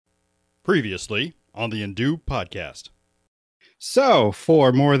Previously on the Indu podcast. So,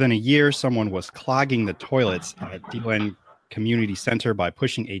 for more than a year, someone was clogging the toilets at DLN Community Center by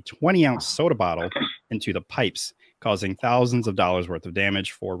pushing a 20-ounce soda bottle into the pipes, causing thousands of dollars worth of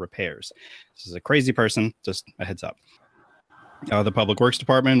damage for repairs. This is a crazy person, just a heads up. The Public Works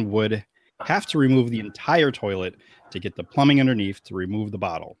Department would have to remove the entire toilet to get the plumbing underneath to remove the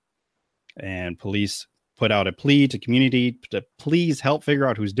bottle. And police put out a plea to community to please help figure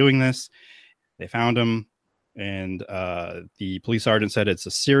out who's doing this. They found him, and the police sergeant said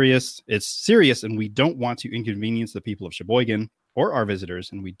it's serious, and we don't want to inconvenience the people of Sheboygan or our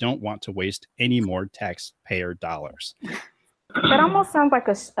visitors, and we don't want to waste any more taxpayer dollars. That almost sounds like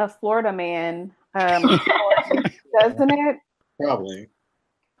a Florida man, doesn't it? Probably.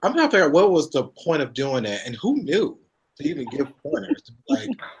 I'm trying to figure out what was the point of doing that, and who knew to even give pointers. Like,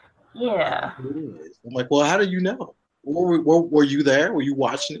 yeah. I'm like, well, how do you know? Were you there? Were you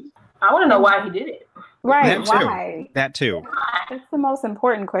watching it? I want to know why he did it. Right, why? That too. That's the most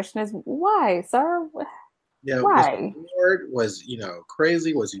important question is why, sir? Yeah, why? Was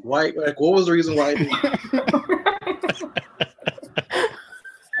crazy? Was he white? Like, what was the reason why he did it?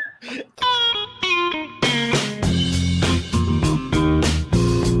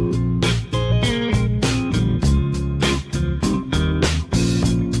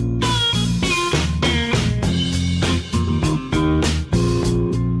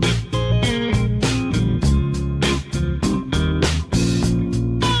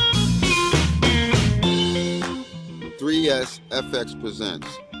 3SFX presents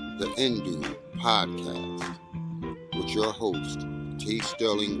the Indu podcast with your host, T.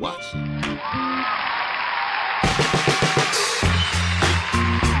 Sterling Watson.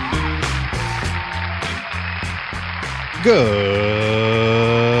 Good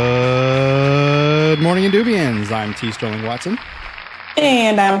morning, Indubians. I'm T. Sterling Watson.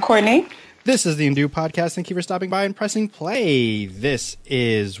 And I'm Kortney. This is the Indu podcast. Thank you for stopping by and pressing play. This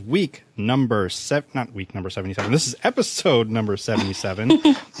is not week number 77. This is episode number 77.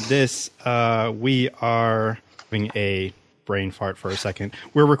 We are having a brain fart for a second.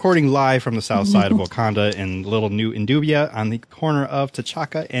 We're recording live from the south side of Wakanda in Little New Indubia on the corner of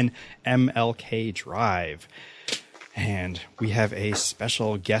T'Chaka and MLK Drive. And we have a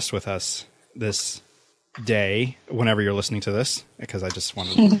special guest with us this day, whenever you're listening to this, because I just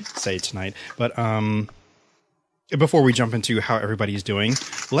wanted to say tonight. But before we jump into how everybody's doing,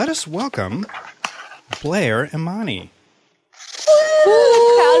 let us welcome Blair Imani.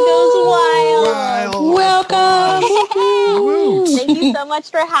 The crowd goes wild. Welcome. Thank you so much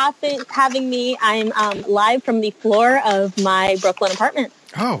for having me. I'm live from the floor of my Brooklyn apartment.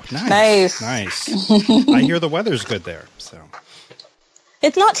 Oh, nice. I hear the weather's good there, so.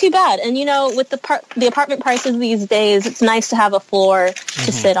 It's not too bad. And, with the apartment prices these days, it's nice to have a floor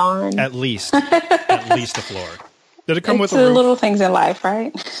to sit on. At least a floor. Did it come with a roof? It's the little things in life,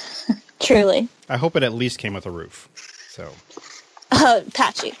 right? Truly. I hope it at least came with a roof. So.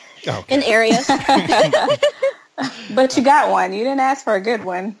 Patchy. Okay. In areas. But you got one. You didn't ask for a good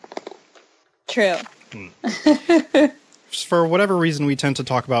one. True. For whatever reason, we tend to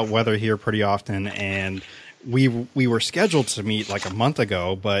talk about weather here pretty often, and we were scheduled to meet like a month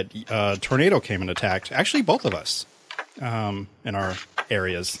ago, but a tornado came and attacked actually both of us in our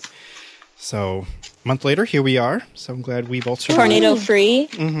areas. So a month later, here we are. So I'm glad we both survived. Tornado free,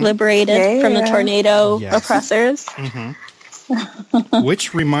 liberated from the tornado oppressors. Mm-hmm.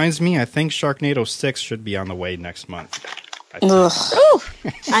 Which reminds me, I think Sharknado 6 should be on the way next month. Ooh,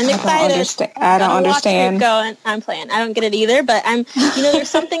 I'm excited. I don't understand. I'm playing. I don't get it either, but there's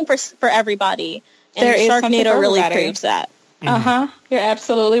something for everybody. And there is Sharknado really proves that. You're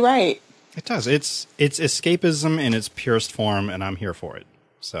absolutely right. It does. It's escapism in its purest form, and I'm here for it.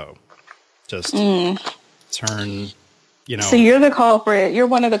 So just turn, So you're the culprit. You're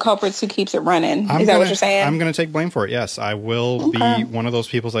one of the culprits who keeps it running. Is that what you're saying? I'm going to take blame for it. Yes, I will be one of those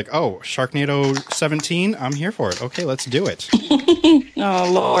people who's like, oh, Sharknado 17, I'm here for it. Okay, let's do it.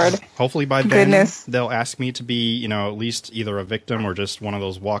 Oh, Lord. Hopefully by then they'll ask me to be, at least either a victim or just one of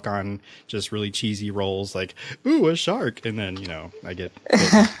those walk-on, just really cheesy roles like, ooh, a shark. And then, I get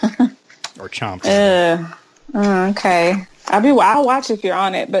or chomped. Okay. I'll watch if you're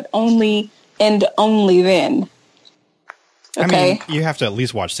on it, but only then. Okay. I mean, you have to at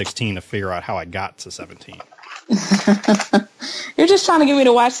least watch 16 to figure out how I got to 17. You're just trying to get me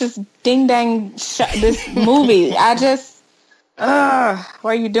to watch this ding-dang this movie. Why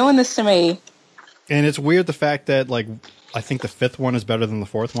are you doing this to me? And it's weird the fact that, I think the fifth one is better than the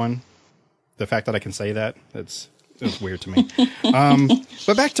fourth one. The fact that I can say that, it's weird to me.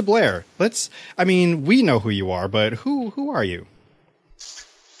 But back to Blair. We know who you are, but who are you?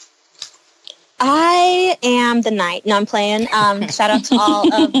 am the knight. No, I'm playing. Shout out to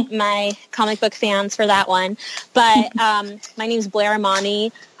all of my comic book fans for that one. But my name is Blair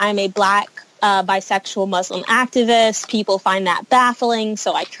Imani. I'm a Black bisexual Muslim activist. People find that baffling,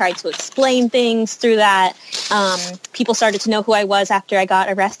 so I tried to explain things through that. People started to know who I was after I got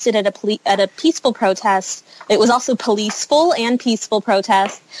arrested at a peaceful protest. It was also policeful and peaceful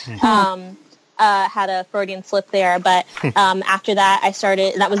protest. Had a Freudian slip there, but after that I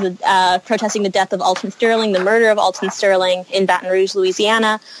started, that was protesting the death of Alton Sterling, the murder of Alton Sterling in Baton Rouge,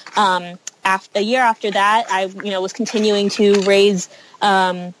 Louisiana. A year after that, I was continuing to raise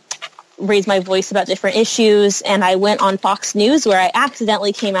my voice about different issues, and I went on Fox News where I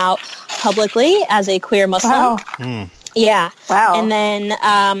accidentally came out publicly as a queer Muslim. Wow. Yeah. Wow. And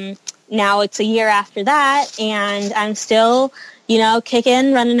then now it's a year after that, and I'm still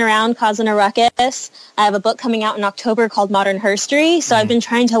kicking, running around, causing a ruckus. I have a book coming out in October called Modern Herstory. So I've been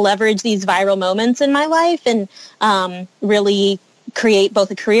trying to leverage these viral moments in my life and really create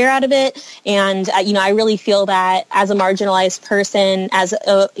both a career out of it. And, I really feel that as a marginalized person, as,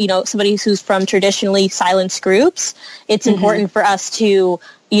 somebody who's from traditionally silenced groups, it's important for us to,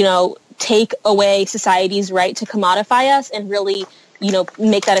 take away society's right to commodify us and really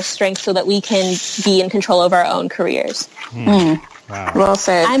make that a strength so that we can be in control of our own careers. Wow. Well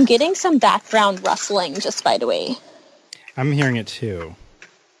said. I'm getting some background rustling, just by the way. I'm hearing it too.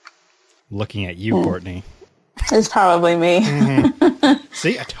 Looking at you, Kortney. It's probably me.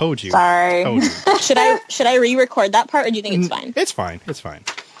 See, I told you. Sorry. Told you. Should I re-record that part, or do you think it's fine? It's fine. It's fine.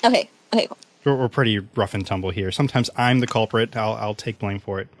 Okay, cool. We're pretty rough and tumble here. Sometimes I'm the culprit. I'll take blame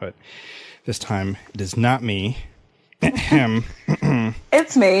for it, but this time it is not me.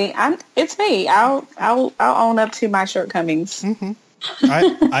 It's me. It's me. I'll own up to my shortcomings.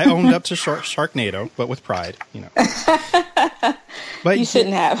 I owned up to Sharknado, but with pride, But you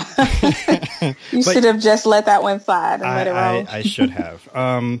shouldn't have. You should have just let that one slide and let it roll. I should have.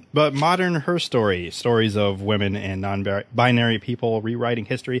 But Modern Herstory, stories of women and non-binary people rewriting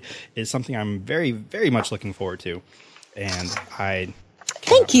history, is something I'm very, very much looking forward to. And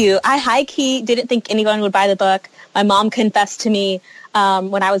Thank you. I high-key didn't think anyone would buy the book. My mom confessed to me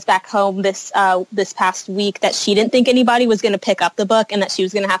when I was back home this past week that she didn't think anybody was going to pick up the book and that she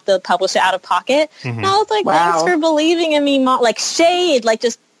was going to have to publish it out of pocket. And I was like, Thanks for believing in me, Mom. Like, shade. Like,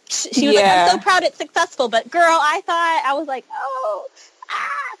 just, she was like, I'm so proud it's successful. But, girl, I was like,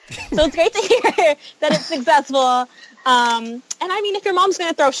 So it's great to hear that it's successful. And, I mean, if your mom's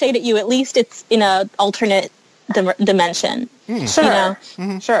going to throw shade at you, at least it's in an alternate dimension. Sure.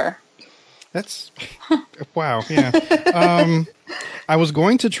 Sure. That's wow. Yeah. I was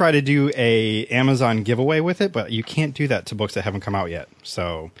going to try to do a Amazon giveaway with it, but you can't do that to books that haven't come out yet.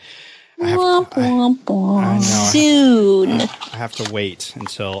 So I have to wait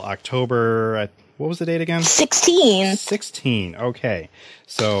until October. What was the date again? 16. 16. Okay.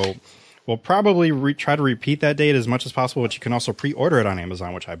 So we'll probably try to repeat that date as much as possible, but you can also pre-order it on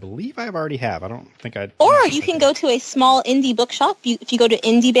Amazon, which I believe I already have. I don't think I... Or you can go to a small indie bookshop. If you go to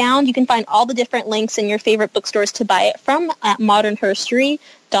IndieBound, you can find all the different links in your favorite bookstores to buy it from at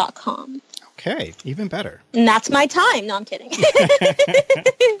modernherstory.com. Okay, even better. And that's my time. No, I'm kidding.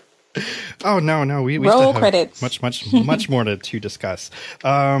 Oh, no. We roll still have credits. much more to discuss.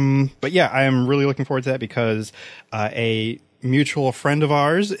 But yeah, I am really looking forward to that because a mutual friend of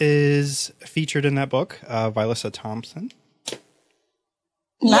ours is featured in that book, Vilissa Thompson.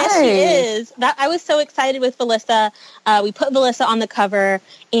 Yes, she is. I was so excited with Vilissa. We put Vilissa on the cover,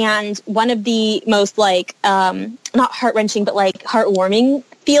 and one of the most not heart-wrenching, but heartwarming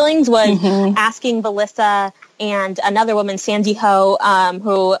feelings was asking Vilissa and another woman, Sandy Ho,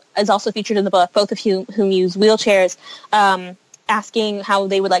 who is also featured in the book, both of whom use wheelchairs, asking how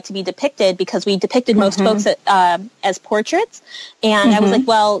they would like to be depicted, because we depicted most folks as portraits. And I was like,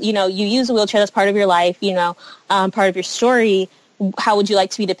 well, you use a wheelchair, that's part of your life, part of your story. How would you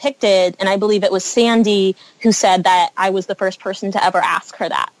like to be depicted? And I believe it was Sandy who said that I was the first person to ever ask her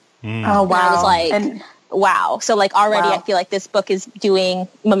that. Oh, wow. And I was like, wow. So already I feel like this book is doing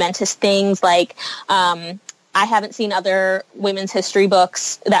momentous things. I haven't seen other women's history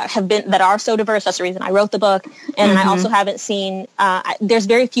books that are so diverse. That's the reason I wrote the book. And I also haven't seen, there's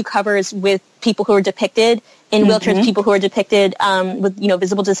very few covers with people who are depicted in wheelchairs, people who are depicted with,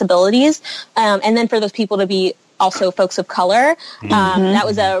 visible disabilities. And then for those people to be also folks of color, that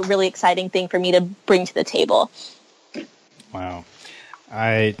was a really exciting thing for me to bring to the table. Wow.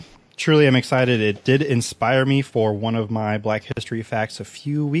 I truly am excited. It did inspire me for one of my Black History facts a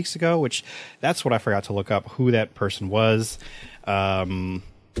few weeks ago, which that's what I forgot to look up, who that person was. I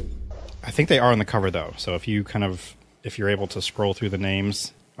think they are on the cover, though. So if you're able to scroll through the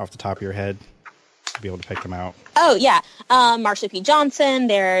names off the top of your head, to be able to pick them out. Oh, yeah. Marsha P. Johnson.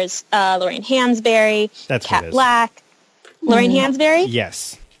 There's Lorraine Hansberry. That's Kat what it is. Black. Lorraine Hansberry?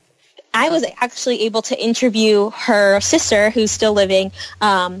 Yes. I was actually able to interview her sister, who's still living,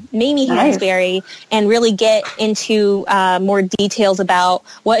 Mamie Hansberry, and really get into more details about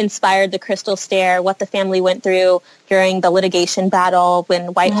what inspired the Crystal Stair, what the family went through during the litigation battle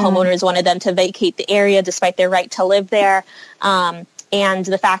when white homeowners wanted them to vacate the area despite their right to live there, and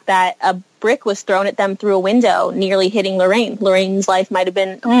the fact that a brick was thrown at them through a window, nearly hitting Lorraine. Lorraine's life might have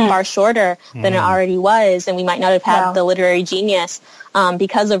been far shorter than it already was, and we might not have had the literary genius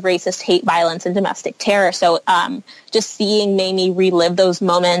because of racist hate, violence, and domestic terror. So just seeing Mamie relive those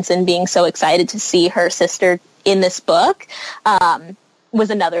moments and being so excited to see her sister in this book was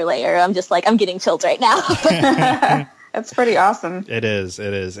another layer. I'm just like, I'm getting chills right now. That's pretty awesome. It is.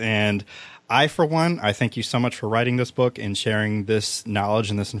 And I, for one, I thank you so much for writing this book and sharing this knowledge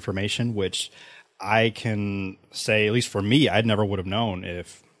and this information, which I can say, at least for me, I never would have known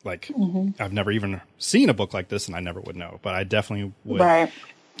if, I've never even seen a book like this, and I never would know. But I definitely would. Right.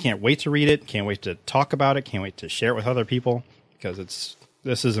 Can't wait to read it. Can't wait to talk about it. Can't wait to share it with other people because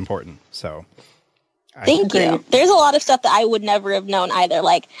this is important. So thank you. There's a lot of stuff that I would never have known either,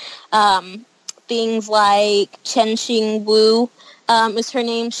 like things like Chen Xing Wu. Is her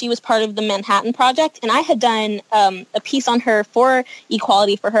name. She was part of the Manhattan Project, and I had done a piece on her for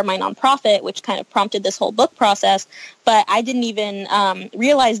Equality for Her, my nonprofit, which kind of prompted this whole book process. But I didn't even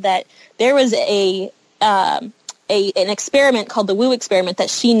realize that there was an experiment called the Wu experiment that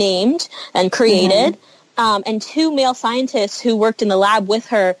she named and created, and two male scientists who worked in the lab with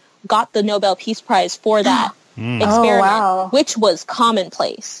her got the Nobel Peace Prize for that. Experiment, which was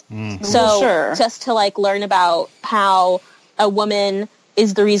commonplace. So just to learn about how a woman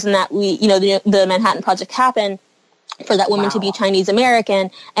is the reason that the Manhattan Project happened, for that woman to be Chinese American,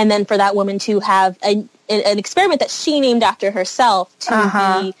 and then for that woman to have an experiment that she named after herself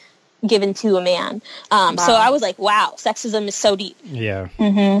to be given to a man. So I was like, wow, sexism is so deep. Yeah.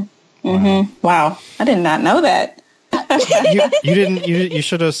 Wow. I did not know that. You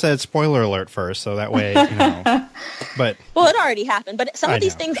should have said spoiler alert first, so that way, but well, it already happened, but some of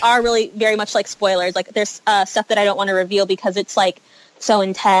these things are really very much like spoilers. Like there's stuff that I don't want to reveal because it's so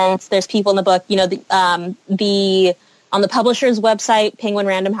intense. There's people in the book, on the publisher's website, Penguin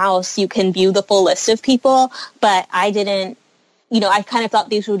Random House, you can view the full list of people, but I didn't. I kind of thought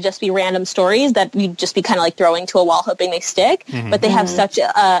these would just be random stories that you'd just be kind of throwing to a wall hoping they stick. But they have such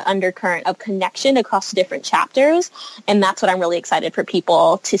a undercurrent of connection across different chapters. And that's what I'm really excited for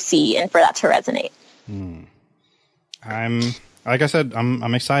people to see and for that to resonate. Like I said,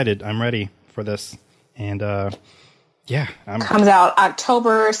 I'm excited. I'm ready for this. And comes out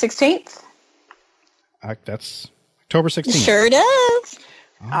October 16th. That's October 16th. Sure does.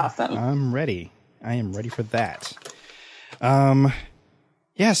 Awesome. I'm ready. I am ready for that.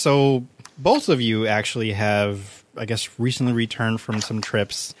 So both of you actually have, I guess, recently returned from some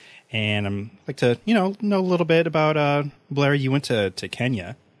trips, and I'd like to, know a little bit about, Blair, you went to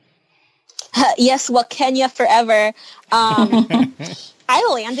Kenya. Yes, well, Kenya forever. I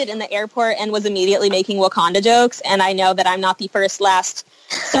landed in the airport and was immediately making Wakanda jokes, and I know that I'm not the first, last,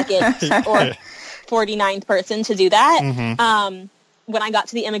 second, or 49th person to do that. When I got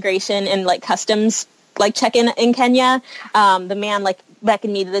to the immigration and customs check-in in Kenya, the man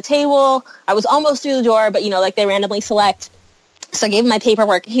beckoned me to the table. I was almost through the door, but they randomly select. So I gave him my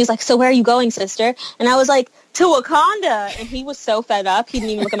paperwork. He was like, "So where are you going, sister?" And I was like, "To Wakanda." And he was so fed up, he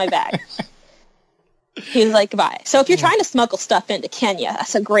didn't even look at my bag. He was like, "Goodbye." So if you're trying to smuggle stuff into Kenya,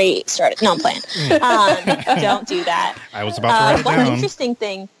 that's a great start. No, I'm playing. Don't do that. I was about to write it down.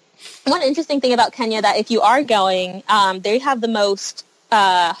 One interesting thing about Kenya that if you are going, they have the most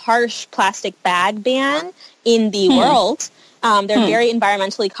harsh plastic bag ban in the world. They're very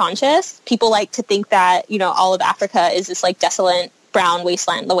environmentally conscious. People like to think that, all of Africa is this desolate brown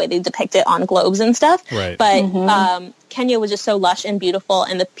wasteland, the way they depict it on globes and stuff. Right. But Kenya was just so lush and beautiful,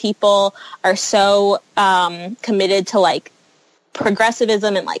 and the people are so committed to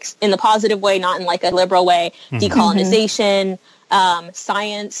progressivism and in the positive way, not in a liberal way, decolonization,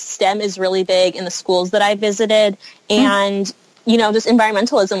 science, STEM is really big in the schools that I visited, and this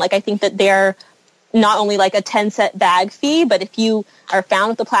environmentalism, I think that they're not only a 10-cent bag fee, but if you are found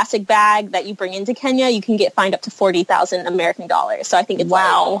with a plastic bag that you bring into Kenya, you can get fined up to 40,000 American dollars. So I think it's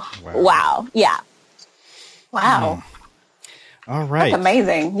wow. Yeah. Wow. All right. That's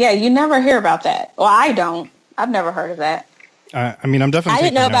amazing. Yeah, you never hear about that. Well, I don't. I've never heard of that. I'm definitely. I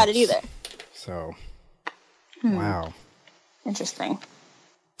didn't know about it either. So, wow. Interesting.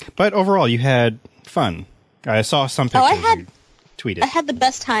 But overall, you had fun. I saw some pictures. You Tweet it. I had the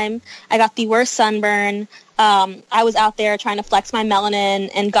best time. I got the worst sunburn. I was out there trying to flex my melanin,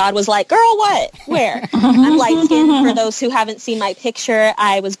 and God was like, girl, what? Where? I'm light-skinned. For those who haven't seen my picture,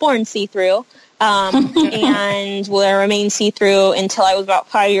 I was born see-through and will remain see-through until I was about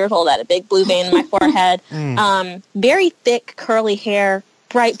 5 years old. I had a big blue vein in my forehead. Very thick, curly hair,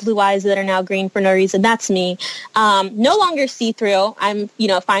 bright blue eyes that are now green for no reason. That's me. No longer see-through. I'm,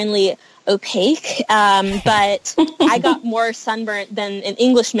 finally opaque. But I got more sunburnt than an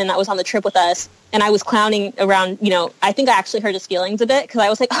Englishman that was on the trip with us. And I was clowning around, I think I actually hurt his feelings a bit because I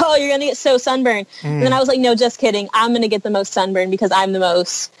was like, oh, you're going to get so sunburned. And then I was like, no, just kidding. I'm going to get the most sunburned because I'm the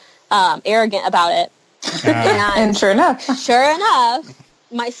most arrogant about it. And sure enough,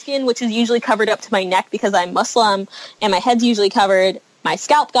 my skin, which is usually covered up to my neck because I'm Muslim and my head's usually covered, my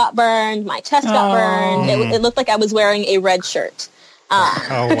scalp got burned, my chest got burned. It looked like I was wearing a red shirt.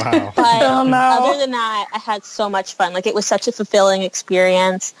 Oh, wow. But other than that, I had so much fun. Like, it was such a fulfilling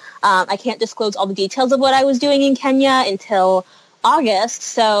experience. I can't disclose all the details of what I was doing in Kenya until August,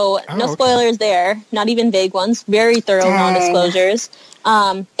 so no spoilers there. Not even vague ones. Very thorough non-disclosures.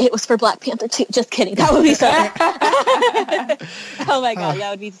 It was for Black Panther too. Just kidding. That would be so dope. Oh my God,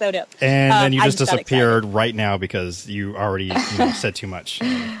 that would be so dope. And then you just disappeared right now because you already said too much.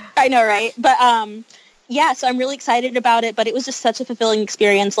 I know, right? But yeah, so I'm really excited about it, but it was just such a fulfilling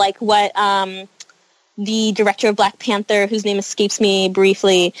experience. Like what the director of Black Panther, whose name escapes me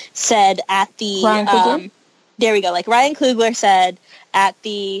briefly, said at the... Ryan Coogler? There we go. Like Ryan Coogler said at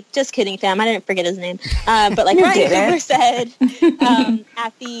the... Just kidding, fam. I didn't forget his name. But like Ryan Coogler said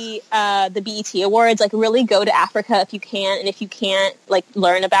at the BET Awards, like really go to Africa if you can. And if you can't, like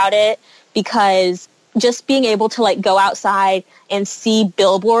learn about it, because just being able to like go outside and see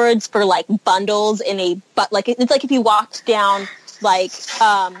billboards for like bundles in a... But like it's like if you walked down like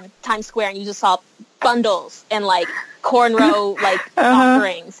Times Square and you just saw bundles and like cornrow like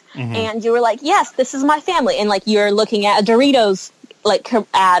offerings and you were like, yes, this is my family, and like you're looking at a Doritos like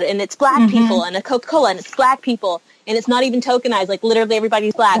ad and it's Black people, and a Coca-Cola and it's Black people, and it's not even tokenized, like literally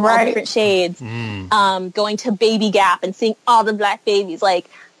everybody's Black, all different shades. Going to Baby Gap and seeing all the Black babies, like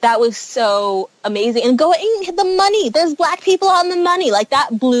that was so amazing. And go and hit the money. There's Black people on the money. Like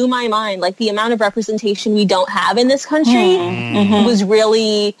that blew my mind. Like the amount of representation we don't have in this country was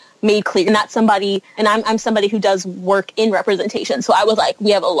really made clear. And that's somebody, and I'm somebody who does work in representation. So I was like,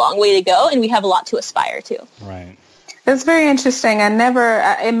 we have a long way to go and we have a lot to aspire to. Right. That's very interesting.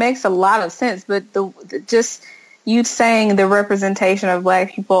 It makes a lot of sense, but just you saying the representation of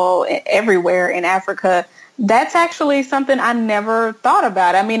Black people everywhere in Africa, that's actually something I never thought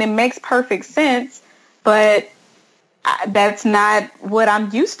about. I mean, it makes perfect sense, but that's not what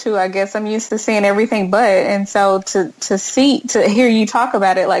I'm used to. I guess I'm used to seeing everything but. And so to hear you talk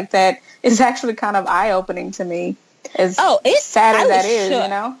about it like that is actually kind of eye-opening to me. As sad as that is,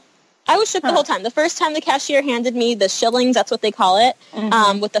 I was shook the whole time. The first time the cashier handed me the shillings, that's what they call it,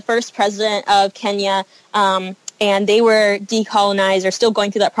 with the first president of Kenya, and they were decolonized or still going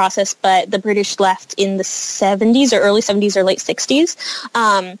through that process, but the British left in the 70s or early 70s or late 60s.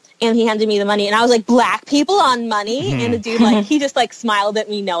 And he handed me the money, and I was like, Black people on money? And the dude, like, he just, like, smiled at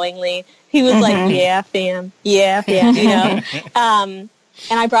me knowingly. He was like, yeah, fam. Yeah, fam,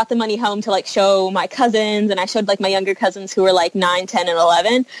 and I brought the money home to, like, show my cousins, and I showed, like, my younger cousins who were, like, 9, 10, and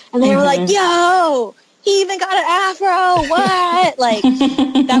 11. And they were like, yo, he even got an afro, what? Like,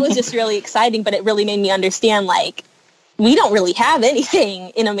 that was just really exciting, but it really made me understand, like, we don't really have anything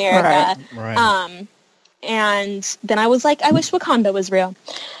in America. Right. And then I was like, I wish Wakanda was real.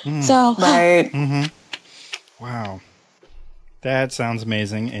 So. Right. Wow. That sounds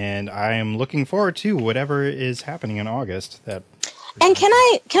amazing, and I am looking forward to whatever is happening in August. And can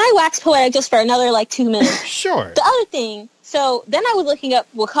I wax poetic just for another, like, 2 minutes? Sure. The other thing, so then I was looking up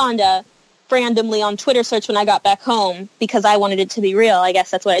Wakanda randomly on Twitter search when I got back home because I wanted it to be real. I guess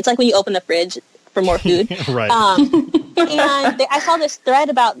that's what it's like when you open the fridge for more food. Right. And I saw this thread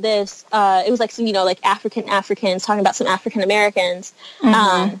about this. It was like some, like Africans talking about some African Americans.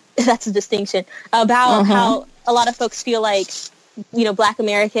 That's a distinction about how a lot of folks feel like, Black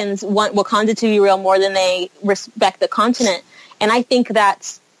Americans want Wakanda to be real more than they respect the continent. And I think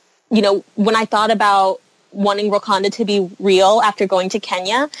that's, when I thought about wanting Wakanda to be real after going to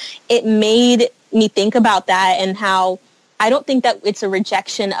Kenya, it made me think about that and how I don't think that it's a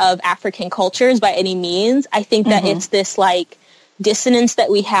rejection of African cultures by any means. I think that it's this like dissonance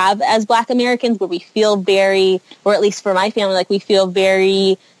that we have as Black Americans where we feel very, or at least for my family, like we feel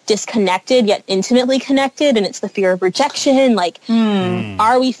very disconnected yet intimately connected, and it's the fear of rejection. Like,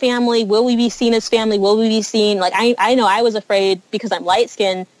 are we family? Will we be seen as family? Will we be seen? Like, I know I was afraid because I'm light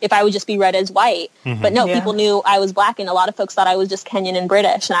skinned if I would just be read as white. But no, people knew I was black, and a lot of folks thought I was just Kenyan and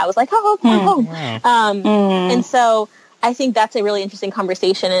British, and I was like, oh, and so I think that's a really interesting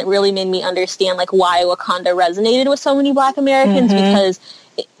conversation, and it really made me understand like why Wakanda resonated with so many Black Americans, because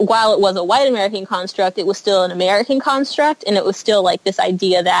while it was a white American construct, it was still an American construct, and it was still like this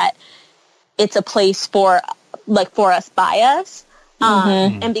idea that it's a place for us by us.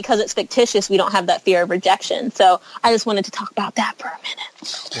 And because it's fictitious, we don't have that fear of rejection. So I just wanted to talk about that for a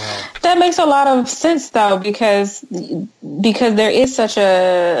minute. Wow. That makes a lot of sense, though, because there is such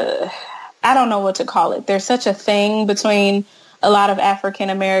a, I don't know what to call it. There's such a thing between a lot of African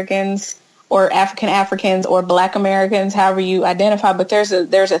Americans or African Africans or Black Americans, however you identify. But there's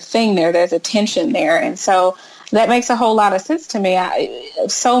a thing there. There's a tension there, and so that makes a whole lot of sense to me.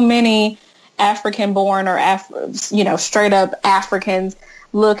 So many African-born or straight up Africans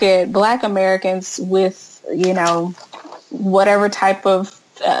look at Black Americans with whatever type of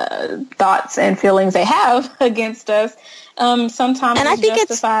thoughts and feelings they have against us. Sometimes, and I think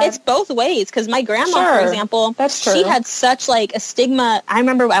it's both ways, because my grandma, for example, that's true. She had such like a stigma. I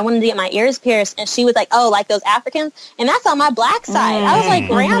remember I wanted to get my ears pierced, and she was like, "Oh, like those Africans," and that's on my Black side. I was like,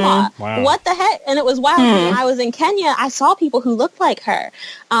 "Grandma, what the heck?" And it was wild. When I was in Kenya, I saw people who looked like her,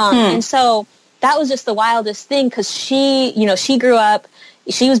 and so that was just the wildest thing, because she grew up.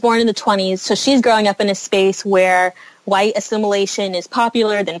 She was born in the 1920s, so she's growing up in a space where white assimilation is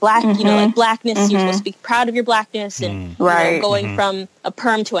popular than Black, like Blackness, you're supposed to be proud of your Blackness, and going from a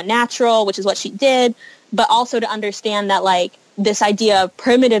perm to a natural, which is what she did, but also to understand that like this idea of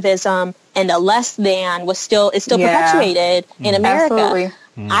primitivism and a less than is still perpetuated in America. Absolutely.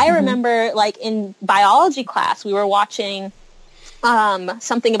 I remember like in biology class, we were watching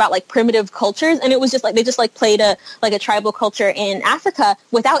something about like primitive cultures, and it was just like they just like played a tribal culture in Africa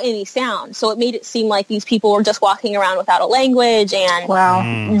without any sound, so it made it seem like these people were just walking around without a language,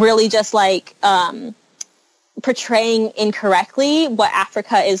 and really just like portraying incorrectly what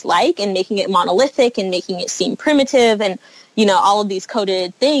Africa is like, and making it monolithic and making it seem primitive, and all of these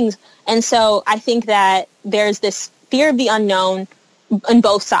coded things. And so I think that there's this fear of the unknown on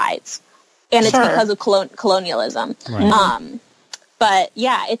both sides, and it's because of colonialism. But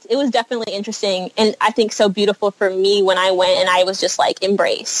yeah, it was definitely interesting, and I think so beautiful for me when I went, and I was just like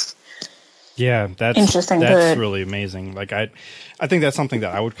embraced. Yeah, that's interesting. That's really amazing. Like I think that's something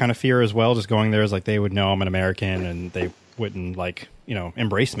that I would kind of fear as well. Just going there is like they would know I'm an American, and they wouldn't like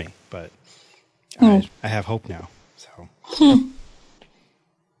embrace me. But I have hope now. So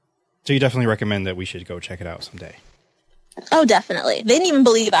so you definitely recommend that we should go check it out someday. Oh, definitely. They didn't even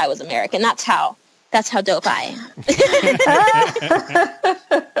believe I was American. That's how dope I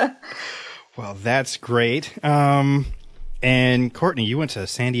am. Well, that's great. And Kortney, you went to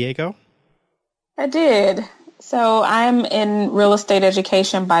San Diego? I did. So I'm in real estate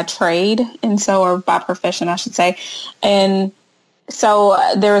education by trade, or by profession, I should say. And so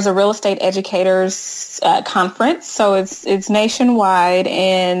there is a real estate educators conference. So it's nationwide,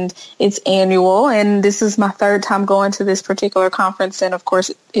 and it's annual. And this is my third time going to this particular conference. And of course,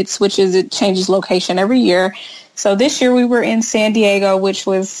 it changes location every year. So this year we were in San Diego, which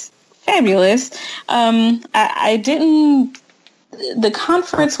was fabulous. The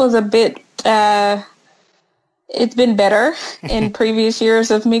conference was a bit, it's been better in previous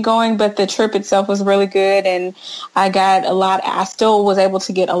years of me going, but the trip itself was really good, and I still was able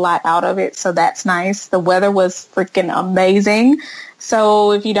to get a lot out of it, so that's nice. The weather was freaking amazing.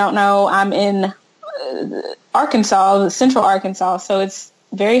 So if you don't know, I'm in Arkansas, central Arkansas, so it's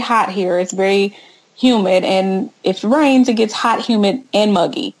very hot here. It's very humid, and if it rains, it gets hot, humid, and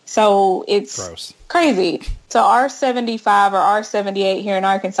muggy. So it's crazy. So our 75 or our 78 here in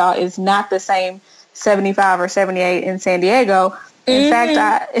Arkansas is not the same 75 or 78 in San Diego. In fact,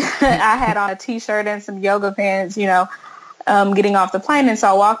 I had on a t-shirt and some yoga pants, getting off the plane. And so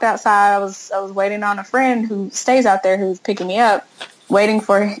I walked outside. I was waiting on a friend who stays out there who was picking me up, waiting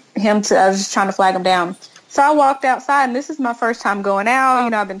for him I was just trying to flag him down. So I walked outside, and this is my first time going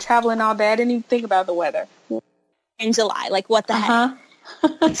out. I've been traveling all day. I didn't even think about the weather. In July, like what the heck?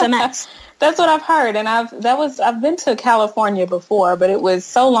 It's a mess. That's what I've heard. And I've been to California before, but it was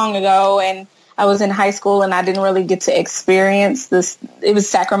so long ago, and I was in high school, and I didn't really get to experience this. It was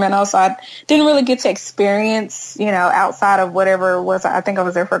Sacramento, so I didn't really get to experience, outside of whatever it was. I think I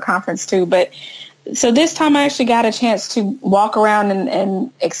was there for a conference too. But so this time I actually got a chance to walk around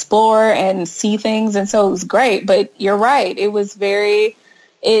and explore and see things. And so it was great. But you're right. It was very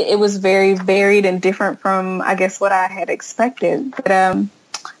varied and different from, I guess, what I had expected. But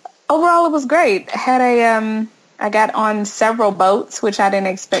overall, it was great. I got on several boats, which I didn't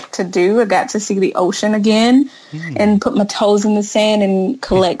expect to do. I got to see the ocean again and put my toes in the sand and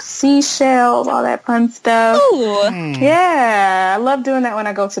collect seashells, all that fun stuff. Ooh. Yeah, I love doing that when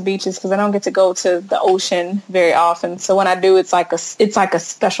I go to beaches because I don't get to go to the ocean very often. So when I do, it's like a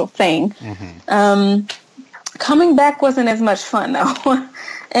special thing. Coming back wasn't as much fun though,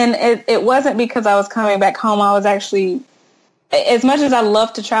 and it wasn't because I was coming back home. I was actually, as much as I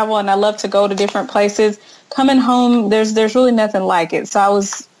love to travel and I love to go to different places, coming home, there's really nothing like it. So I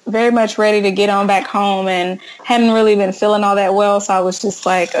was very much ready to get on back home and hadn't really been feeling all that well. So I was just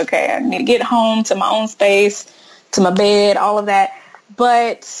like, okay, I need to get home to my own space, to my bed, all of that.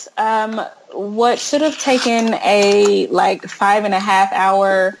 But what should have taken a 5.5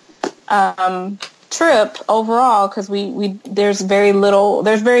 hour trip overall, because there's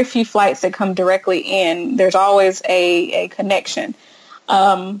very few flights that come directly in. There's always a connection.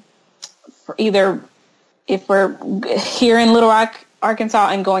 For either if we're here in Little Rock, Arkansas,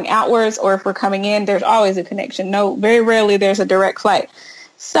 and going outwards, or if we're coming in, there's always a connection. No, very rarely there's a direct flight.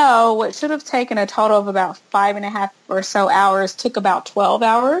 So what should have taken a total of about 5.5 or so hours took about 12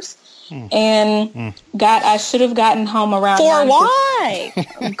 hours. And I should have gotten home around. For why?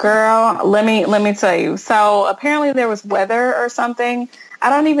 Girl, let me tell you. So apparently there was weather or something. I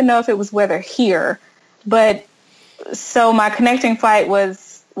don't even know if it was weather here, but so my connecting flight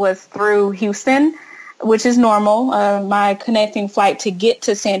was through Houston, which is normal. My connecting flight to get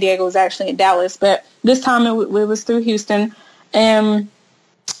to San Diego was actually in Dallas, but this time it was through Houston. And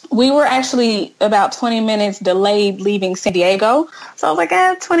we were actually about 20 minutes delayed leaving San Diego. So I was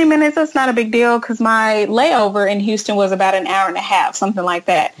like, 20 minutes, that's not a big deal, because my layover in Houston was about an hour and a half, something like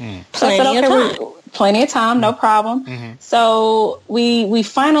that. So I said, okay, plenty of time, no problem. So we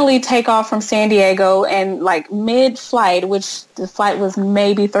finally take off from San Diego, and mid-flight, which the flight was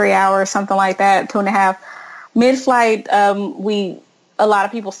maybe 3 hours, something like that, 2.5. Mid-flight, a lot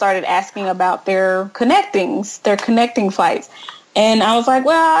of people started asking about their connecting flights. And I was like,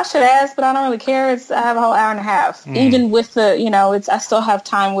 well, I should ask, but I don't really care. I have a whole hour and a half. Even with the, I still have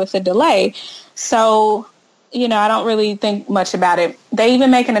time with the delay. So, I don't really think much about it. They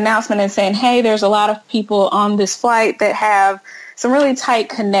even make an announcement and saying, hey, there's a lot of people on this flight that have some really tight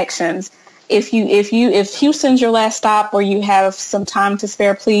connections. If Houston's your last stop or you have some time to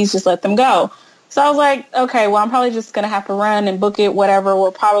spare, please just let them go. So I was like, okay, well, I'm probably just going to have to run and book it, whatever.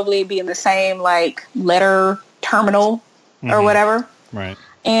 We'll probably be in the same letter terminal or whatever. Right.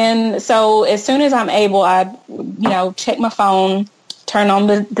 And so as soon as I'm able, I, check my phone, turn on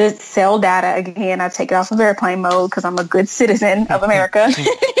the cell data again. I take it off of airplane mode because I'm a good citizen of America.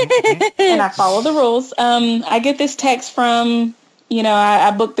 And I follow the rules. I get this text from,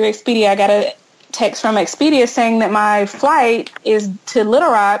 I booked through Expedia. I got a text from Expedia saying that my flight to Little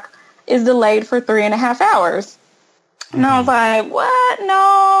Rock is delayed for 3.5 hours. And I was like, what?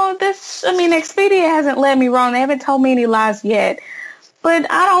 No, Expedia hasn't led me wrong. They haven't told me any lies yet. But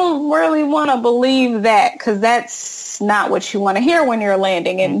I don't really want to believe that, because that's not what you want to hear when you're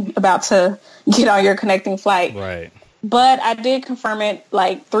landing and about to get on your connecting flight. Right. But I did confirm it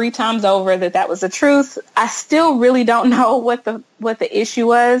 3 times over that was the truth. I still really don't know what the issue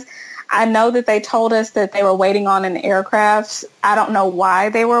was. I know that they told us that they were waiting on an aircraft. I don't know why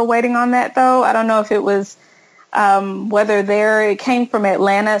they were waiting on that, though. I don't know if it was weather there. It came from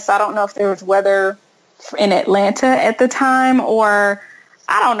Atlanta, so I don't know if there was weather in Atlanta at the time, or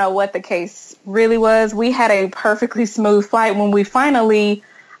I don't know what the case really was. We had a perfectly smooth flight when we finally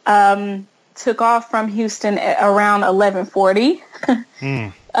took off from Houston at around 11:40.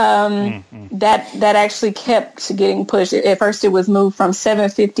 That actually kept getting pushed. At first, it was moved from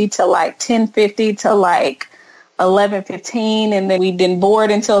 7:50 to 10:50 to 11:15, and then we didn't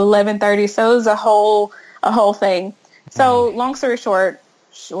board until 11:30. So it was a whole thing. So long story short,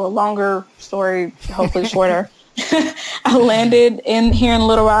 longer story, hopefully shorter. I landed here in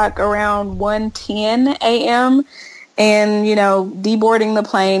Little Rock around 1:10 a.m. and, deboarding the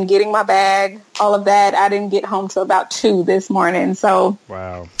plane, getting my bag, all of that. I didn't get home till about 2 this morning. So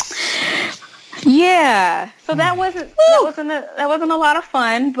wow. Yeah. So that wasn't a lot of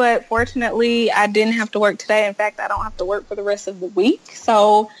fun, but fortunately I didn't have to work today. In fact, I don't have to work for the rest of the week.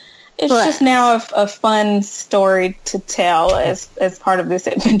 So it's just now a fun story to tell as part of this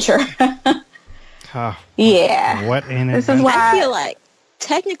adventure. Yeah. What an adventure. This is why I feel like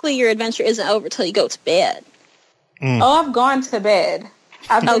technically your adventure isn't over till you go to bed. Oh, I've gone to bed.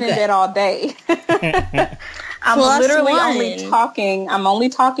 I've been in bed all day. I'm literally only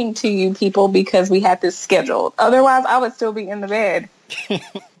talking to you people because we had this scheduled. Otherwise, I would still be in the bed.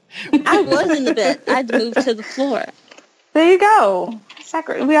 I was in the bed. I'd moved to the floor. There you go.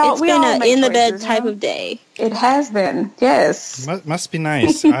 It's been an in the bed type of day. It has been, yes. Must be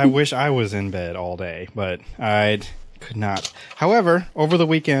nice. I wish I was in bed all day, but I could not. However, over the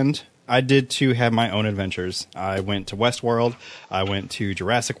weekend, I did too have my own adventures. I went to Westworld. I went to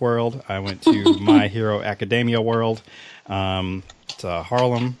Jurassic World. I went to My Hero Academia World. It's a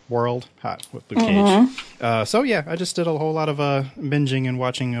Harlem World, hot with Luke Cage. So yeah, I just did a whole lot of binging and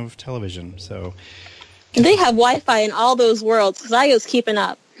watching of television. So. They have Wi-Fi in all those worlds because I was keeping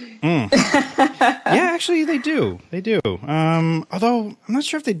up. Yeah, actually, they do. They do. Although I'm not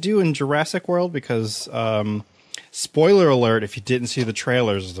sure if they do in Jurassic World because, spoiler alert, if you didn't see the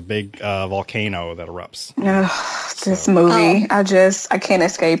trailers, there's a big volcano that erupts. This movie, I can't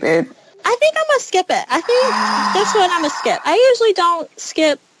escape it. I think I'm gonna skip it. I think that's what I'm gonna skip. I usually don't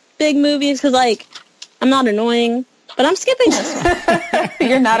skip big movies because, like, I'm not annoying. But I'm skipping this one.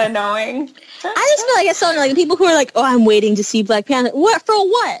 You're not annoying. I just feel like it's so annoying. People who are like, oh, I'm waiting to see Black Panther. What? For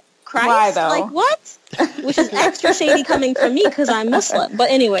what? Christ? Why, though? Like, what? Which is extra shady coming from me because I'm Muslim.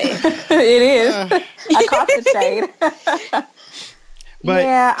 But anyway. It is. I caught the shade. But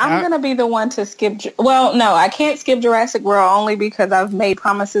yeah, I'm going to be the one to skip. Well, no, I can't skip Jurassic World only because I've made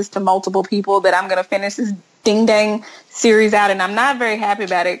promises to multiple people that I'm going to finish this ding-dang series out. And I'm not very happy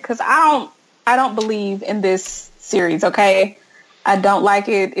about it because I don't believe in this series, okay? I don't like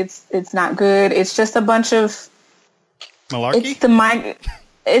it. It's not good. It's just a bunch of malarkey.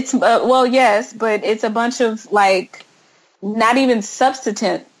 It's well, yes, but it's a bunch of like not even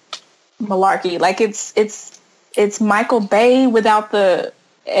substantive malarkey. Like it's Michael Bay without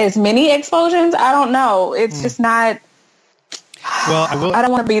as many explosions. I don't know. It's just not. Well, I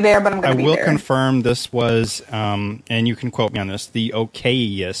don't want to be there, but I'm going to be there. I will confirm this was, and you can quote me on this, the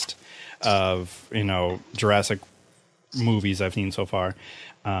okayest of Jurassic movies I've seen so far.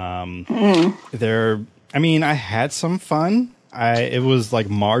 I had some fun. It was like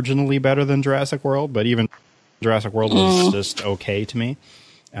marginally better than Jurassic World, but even Jurassic World was just okay to me.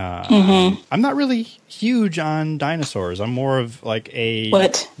 I'm not really huge on dinosaurs. I'm more of like a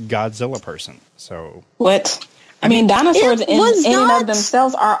Godzilla person. So what? I mean, dinosaurs in and of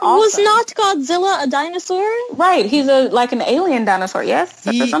themselves are awesome. Was not Godzilla a dinosaur? Right. He's like an alien dinosaur, yes?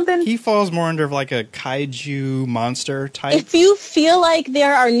 Or something? He falls more under like a kaiju monster type. If you feel like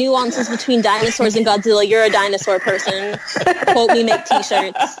there are nuances between dinosaurs and Godzilla, you're a dinosaur person. Quote me, make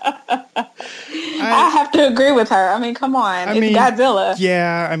t-shirts. I have to agree with her. I mean, come on. It's Godzilla.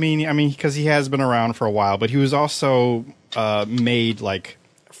 Yeah, I mean, because he has been around for a while, but he was also made like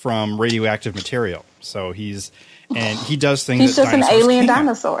from radioactive material. So he does things. He's just an alien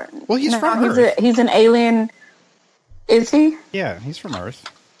dinosaur. Well, he's from Earth. He's an alien. Is he? Yeah, he's from Earth.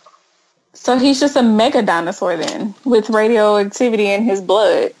 So he's just a mega dinosaur then, with radioactivity in his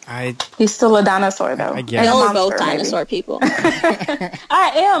blood. He's still a dinosaur though. I guess. Y'all are both dinosaur people.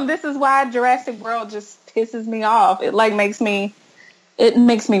 I am. This is why Jurassic World just pisses me off. It makes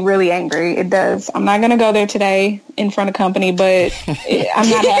me really angry. It does. I'm not gonna go there today in front of company, but I'm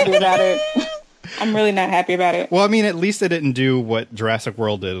not happy about it. I'm really not happy about it. Well, I mean, at least they didn't do what Jurassic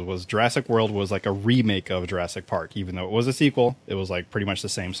World did. Jurassic World was like a remake of Jurassic Park, even though it was a sequel. It was like pretty much the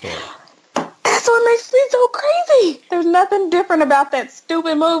same story. That's what makes me so crazy. There's nothing different about that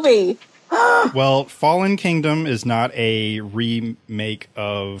stupid movie. Well, Fallen Kingdom is not a remake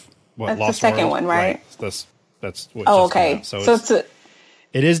of That's Lost the second World. one, right? That's what. Oh, okay. So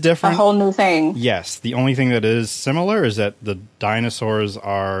it is different. A whole new thing. Yes. The only thing that is similar is that the dinosaurs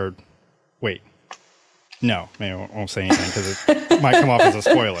are. Wait. No, maybe I won't say anything because it might come off as a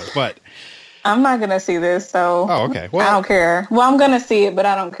spoiler. But I'm not gonna see this, so okay. Well, I don't care. Well, I'm gonna see it, but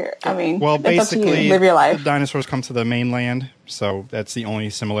I don't care. I mean, basically, live your life. The dinosaurs come to the mainland, so that's the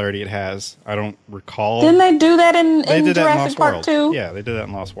only similarity it has. I don't recall. Didn't they do that in Jurassic Park World. too? Yeah, they did that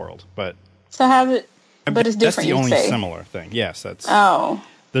in Lost World, but so have it. But it's different. That's the only similar thing. Yes, that's. Oh.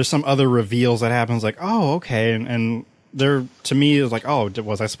 There's some other reveals that happens, like okay, and there to me it was like,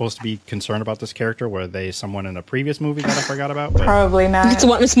 was I supposed to be concerned about this character? Were they someone in a previous movie that I forgot about? But, probably not.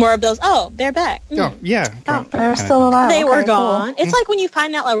 It's more of those. Oh, they're back. Oh yeah, they're still alive. They were gone. Cool. It's like when you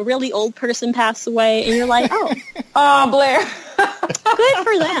find out a really old person passed away, and you're like, oh, Blair. Good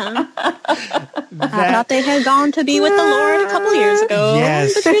for them. I thought they had gone to be with the Lord a couple years ago.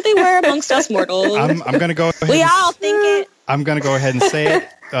 Yes. But here they were amongst us mortals. I'm going to go ahead. We all think it. I'm going to go ahead and say it.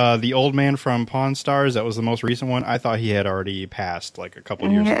 The old man from Pawn Stars, that was the most recent one. I thought he had already passed like a couple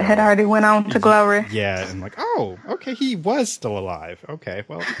years ago. Had already went on to glory. Yeah, and like, okay, he was still alive. Okay,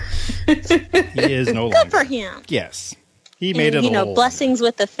 well, he is no longer. Good for him. Yes. He made it. Blessings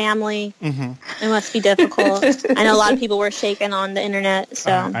with the family. Mm-hmm. It must be difficult. I know a lot of people were shaken on the internet.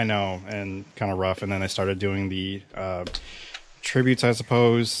 So I know, and kind of rough. And then I started doing the tributes. I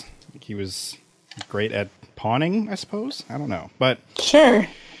suppose he was great at pawning. I suppose, I don't know, but sure,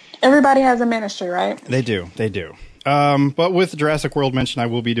 everybody has a ministry, right? They do. But with Jurassic World mentioned, I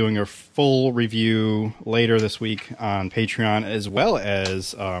will be doing a full review later this week on Patreon, as well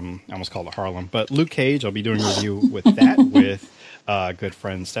as, I almost called it Harlem, but Luke Cage, I'll be doing a review with that with good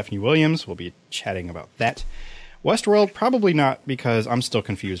friend Stephanie Williams. We'll be chatting about that. Westworld, probably not, because I'm still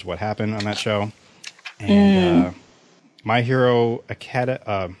confused what happened on that show. And My Hero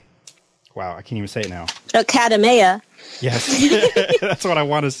Academia, wow, I can't even say it now. Academia. Yes, that's what I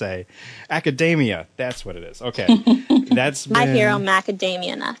want to say. Academia, that's what it is. Okay, that's My Hero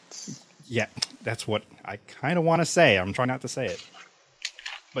Macadamia Nuts. Yeah, that's what I kind of want to say. I'm trying not to say it,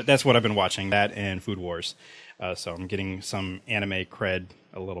 but that's what I've been watching. That and Food Wars. So I'm getting some anime cred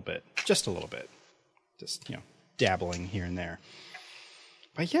a little bit, just a little bit, just dabbling here and there.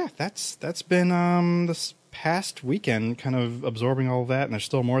 But yeah, that's been this past weekend, kind of absorbing all of that, and there's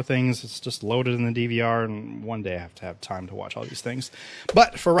still more things. It's just loaded in the DVR, and one day I have to have time to watch all these things.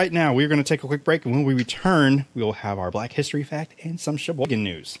 But for right now, we're going to take a quick break, and when we return, we will have our Black History fact and some Sheboygan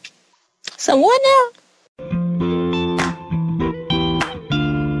news. So what now?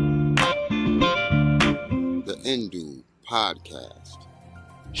 The Endu Podcast.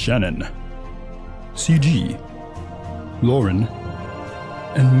 Shannon, CG, Lauren,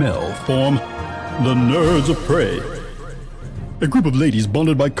 and Mel form the Nerds of Prey. A group of ladies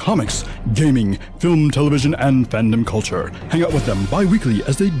bonded by comics, gaming, film, television, and fandom culture. Hang out with them bi-weekly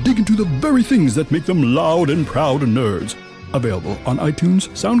as they dig into the very things that make them loud and proud nerds. Available on iTunes,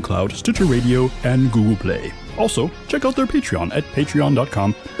 SoundCloud, Stitcher Radio, and Google Play. Also, check out their Patreon at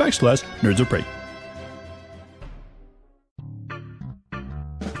patreon.com/Nerds of Prey.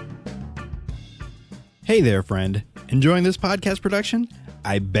 Hey there, friend. Enjoying this podcast production?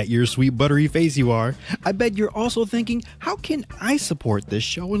 I bet your sweet buttery face you are. I bet you're also thinking, how can I support this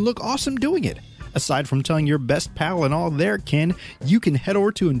show and look awesome doing it? Aside from telling your best pal and all their kin, you can head over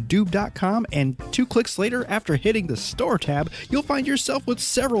to Indube.com, and 2 clicks later, after hitting the store tab, you'll find yourself with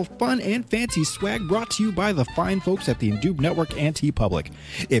several fun and fancy swag brought to you by the fine folks at the Indube Network and T-Public.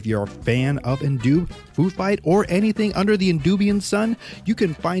 If you're a fan of Indube, Food Fight, or anything under the Indubian sun, you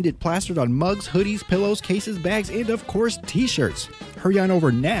can find it plastered on mugs, hoodies, pillows, cases, bags, and of course, t-shirts. Hurry on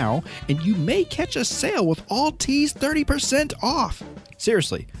over now, and you may catch a sale with all tees 30% off.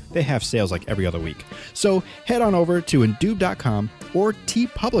 Seriously, they have sales like every other week. So head on over to Indube.com or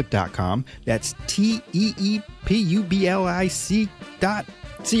tpublic.com. That's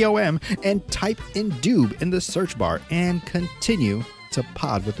TEEPUBLIC.com and type Indube in the search bar and continue to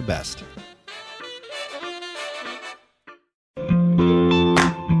pod with the best.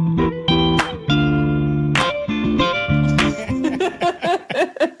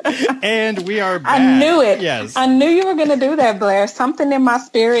 And we are back. I knew it. Yes. I knew you were going to do that, Blair. Something in my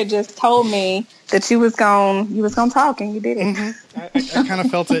spirit just told me that you was going to talk, and you did it. Mm-hmm. I kind of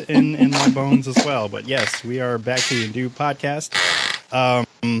felt it in my bones as well. But yes, we are back to the Indube podcast.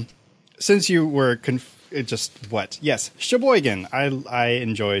 Since you were Yes, Sheboygan. I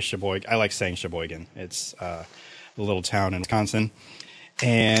enjoy Sheboygan. I like saying Sheboygan. It's a little town in Wisconsin.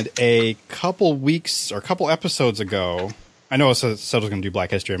 And a couple episodes ago, I know I said I was going to do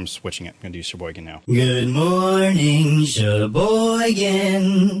Black History. I'm switching it. I'm going to do Sheboygan now. Good morning,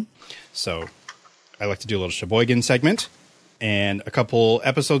 Sheboygan. So I like to do a little Sheboygan segment. And a couple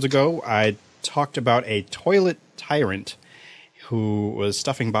episodes ago, I talked about a toilet tyrant who was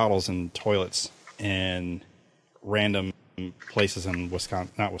stuffing bottles in toilets in random places in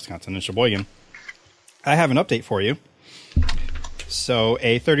in Sheboygan. I have an update for you. So,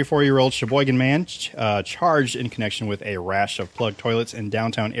 a 34-year-old Sheboygan man charged in connection with a rash of plugged toilets in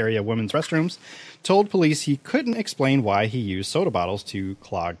downtown area women's restrooms told police he couldn't explain why he used soda bottles to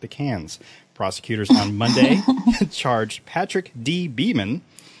clog the cans. Prosecutors on Monday charged Patrick D. Beeman,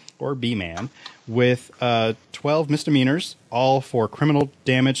 or B-Man, with 12 misdemeanors, all for criminal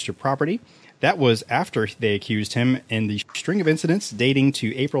damage to property. That was after they accused him in the string of incidents dating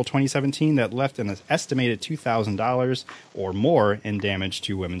to April 2017 that left an estimated $2,000 or more in damage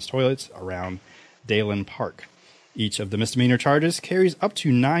to women's toilets around Dalen Park. Each of the misdemeanor charges carries up to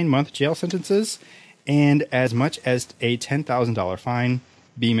 9-month jail sentences and as much as a $10,000 fine.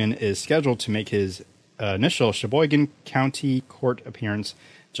 Beeman is scheduled to make his initial Sheboygan County Court appearance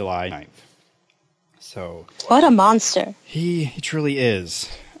July 9th. So, what a monster. He truly is.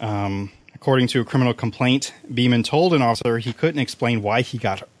 According to a criminal complaint, Beeman told an officer he couldn't explain why he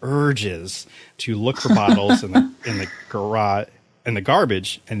got urges to look for bottles in the garage in the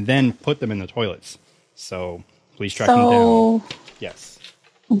garbage and then put them in the toilets. So police tracked him down. Yes.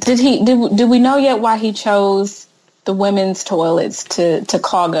 Did we know yet why he chose the women's toilets to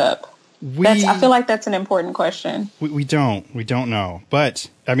clog up? I feel like that's an important question. We don't know. But,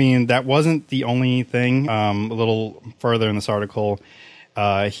 I mean, that wasn't the only thing. A little further in this article,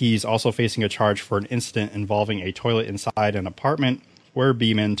 he's also facing a charge for an incident involving a toilet inside an apartment where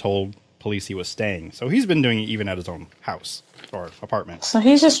Beeman told police he was staying. So he's been doing it even at his own house or apartment. So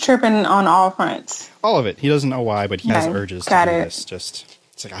he's just tripping on all fronts. All of it. He doesn't know why, but he has urges to do this.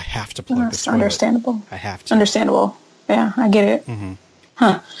 It's like, I have to plug this toilet. Understandable. I have to. Understandable. Yeah, I get it. Mm-hmm.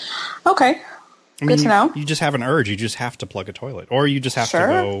 Huh. Okay. Good to know. You just have an urge. You just have to plug a toilet. Or you just have to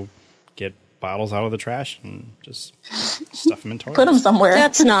go get bottles out of the trash and just stuff them in toilets. Put them somewhere.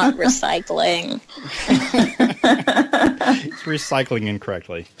 That's not recycling. It's recycling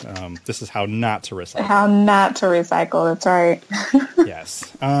incorrectly. This is how not to recycle. How not to recycle. That's right.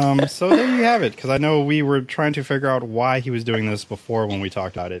 Yes. So there you have it. Because I know we were trying to figure out why he was doing this before when we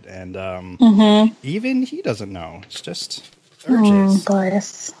talked about it. And even he doesn't know. It's just urges.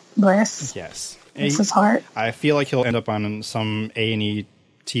 Bless. Yes. This is hard. I feel like he'll end up on some A&E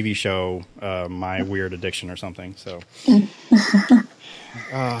TV show, My Weird Addiction or something. So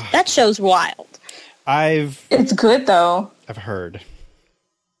that show's wild. It's good though. I've heard.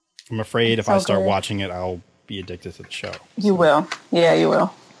 I'm afraid if I start watching it, I'll be addicted to the show. You will. Yeah, you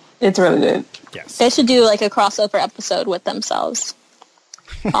will. It's really good. Yes. They should do like a crossover episode with themselves.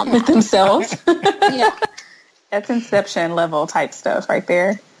 With themselves? Yeah. That's Inception level type stuff right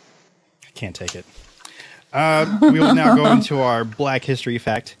there. I can't take it. We will now go into our Black History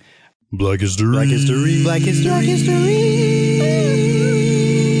fact. Black History. Black History. Black History. Black History.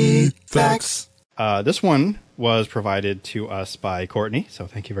 Facts. This one was provided to us by Kortney, so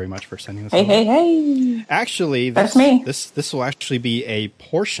thank you very much for sending this. Hey. Actually, that's me. This will actually be a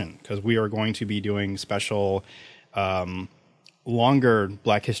portion because we are going to be doing special, longer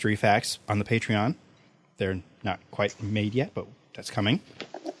Black History facts on the Patreon. They're not quite made yet, but that's coming.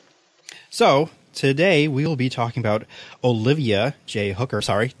 So today we will be talking about Dr. Olivia J.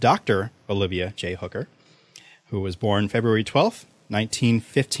 Hooker, who was born February 12th,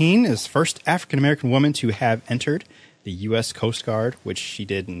 1915, is first African-American woman to have entered the U.S. Coast Guard, which she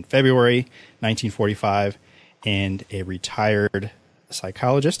did in February 1945, and a retired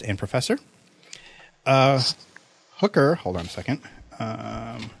psychologist and professor. Hooker, hold on a second.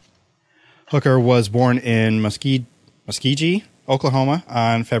 Hooker was born in Muskogee, Oklahoma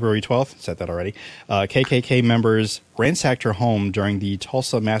on February 12th. Said that already. KKK members ransacked her home during the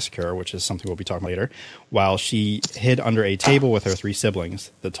Tulsa Massacre, which is something we'll be talking about later, while she hid under a table with her three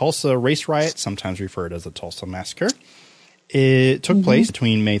siblings. The Tulsa Race Riot, sometimes referred as the Tulsa Massacre, it took place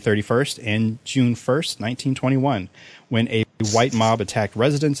between May 31st and June 1st, 1921, when a white mob attacked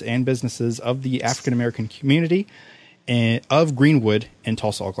residents and businesses of the African-American community of Greenwood in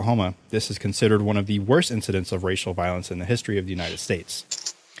Tulsa, Oklahoma. This is considered one of the worst incidents of racial violence in the history of the United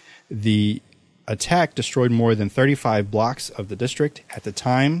States. The attack destroyed more than 35 blocks of the district, at the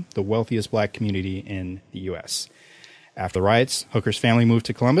time the wealthiest black community in the U.S. After the riots, Hooker's family moved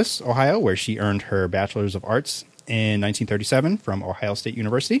to Columbus, Ohio, where she earned her Bachelor's of Arts in 1937 from Ohio State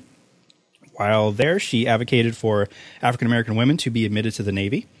University. While there, she advocated for African-American women to be admitted to the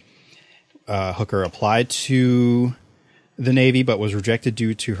Navy. Hooker applied to the Navy, but was rejected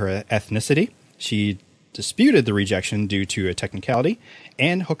due to her ethnicity. She disputed the rejection due to a technicality,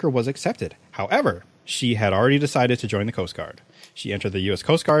 and Hooker was accepted. However, she had already decided to join the Coast Guard. She entered the U.S.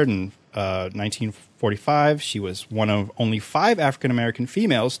 Coast Guard in 1945. She was one of only 5 African-American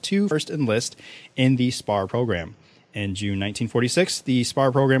females to first enlist in the SPAR program. In June 1946, the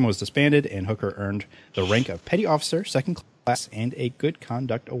SPAR program was disbanded, and Hooker earned the rank of Petty Officer, second class, and a Good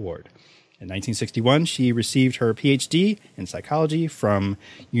Conduct Award. In 1961, she received her Ph.D. in psychology from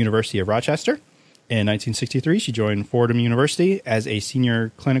University of Rochester. In 1963, she joined Fordham University as a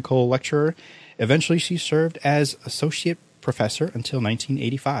senior clinical lecturer. Eventually, she served as associate professor until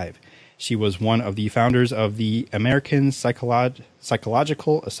 1985. She was one of the founders of the American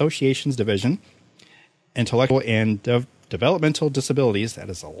Psychological Association's Division, Intellectual and Developmental Disabilities. That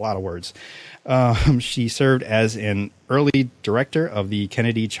is a lot of words. She served as an early director of the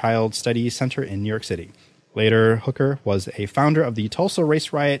Kennedy Child Study Center in New York City. Later, Hooker was a founder of the Tulsa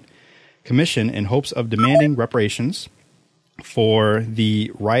Race Riot Commission in hopes of demanding reparations for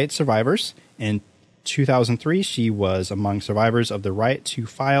the riot survivors. In 2003, she was among survivors of the riot to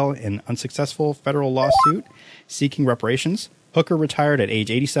file an unsuccessful federal lawsuit seeking reparations. Hooker retired at age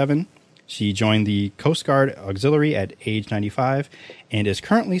 87. She joined the Coast Guard Auxiliary at age 95 and is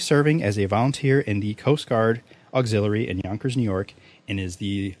currently serving as a volunteer in the Coast Guard Auxiliary in Yonkers, New York, and is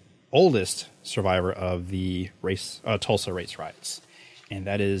the oldest survivor of the Tulsa Riots. And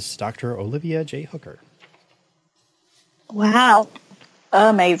that is Dr. Olivia J. Hooker. Wow.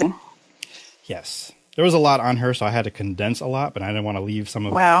 Amazing. Yes. There was a lot on her, so I had to condense a lot, but I didn't want to leave some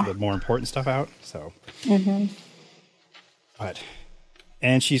of the more important stuff out. So,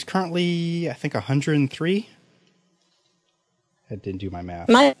 and she's currently, I think, 103. I didn't do my math.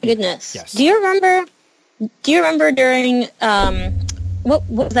 My goodness. Yes. Do you remember during what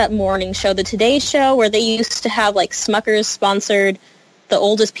was that morning show, the Today Show, where they used to have like Smuckers sponsored the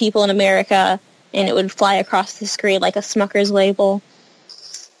oldest people in America, and it would fly across the screen like a Smuckers label?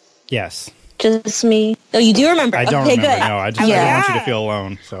 Yes. Just me. Oh, you do remember? I don't remember. Good. No, I didn't want you to feel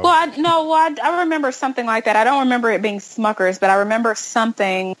alone. So. Well, I remember something like that. I don't remember it being Smuckers, but I remember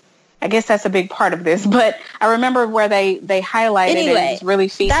something. I guess that's a big part of this. But I remember where they highlighted and really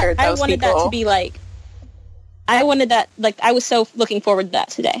featured those people. I wanted that to be like. I wanted that. Like, I was so looking forward to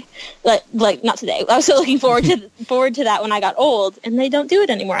that today. Like not today. I was so looking forward to that when I got old, and they don't do it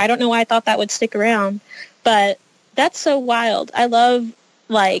anymore. I don't know why I thought that would stick around, but that's so wild. I love.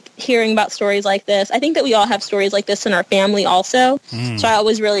 Like hearing about stories like this. I think that we all have stories like this in our family also. So I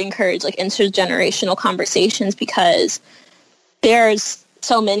always really encourage like intergenerational conversations, because there's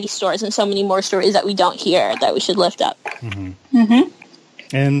so many stories and so many more stories that we don't hear that we should lift up.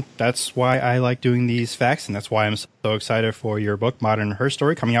 And that's why I like doing these facts, and that's why I'm so excited for your book, Modern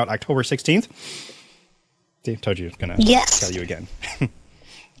Herstory, coming out October 16th. I told you I was going to tell you again.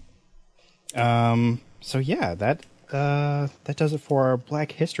 So yeah, that does it for our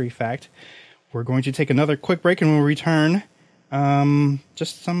Black History Fact. We're going to take another quick break, and when we return,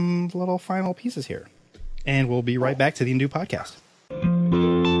 just some little final pieces here. And we'll be right back to the Undo Podcast.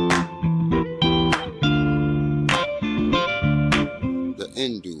 The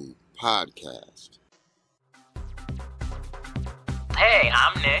Undo Podcast. Hey,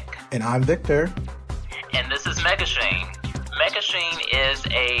 I'm Nick. And I'm Victor. And this is Megashine. Megashine is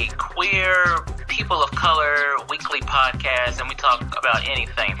a queer, people of color weekly podcast, and we talk about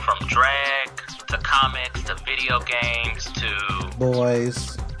anything from drag to comics to video games to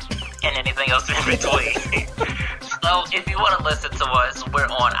boys and anything else in between. So if you want to listen to us, we're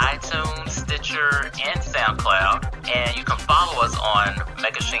on iTunes, Stitcher, and SoundCloud, and you can follow us on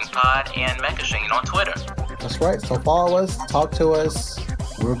Megashine Pod and Megashine on Twitter. That's right. So follow us, talk to us.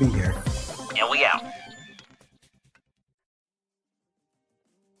 We'll be here. And we out.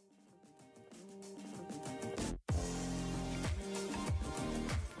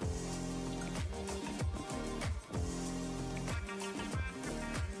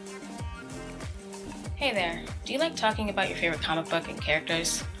 Hey there, do you like talking about your favorite comic book and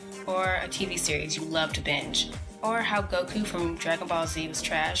characters? Or a TV series you love to binge? Or how Goku from Dragon Ball Z was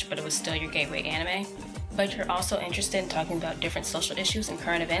trash, but it was still your gateway anime? But you're also interested in talking about different social issues and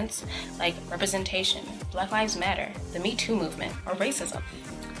current events, like representation, Black Lives Matter, the Me Too movement, or racism?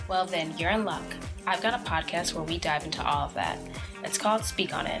 Well then, you're in luck. I've got a podcast where we dive into all of that. It's called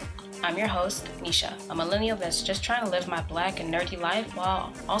Speak On It. I'm your host, Nisha, a millennial that's just trying to live my black and nerdy life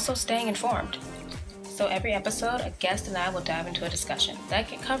while also staying informed. So every episode, a guest and I will dive into a discussion that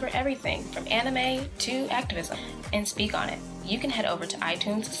can cover everything from anime to activism and Speak On It. You can head over to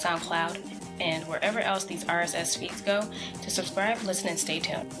iTunes, SoundCloud, and wherever else these RSS feeds go to subscribe, listen, and stay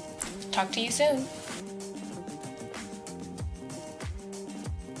tuned. Talk to you soon.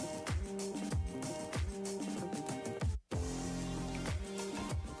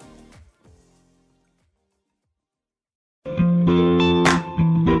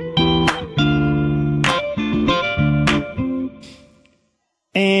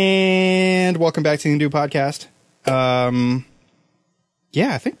 And welcome back to the Undo Podcast.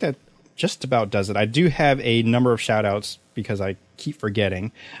 Yeah, I think that just about does it. I do have a number of shout outs because I keep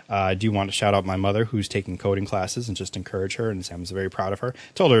forgetting. I do want to shout out my mother, who's taking coding classes, and just encourage her and say I'm very proud of her.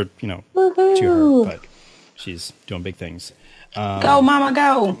 Told her, Woohoo. To her, but she's doing big things. Go, mama,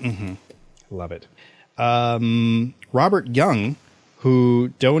 go. Love it. Robert Young,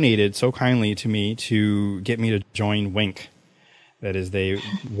 who donated so kindly to me to get me to join Wink. That is the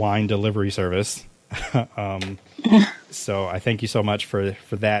wine delivery service. So I thank you so much for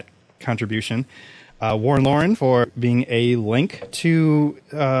that contribution. Warren Lauren for being a link to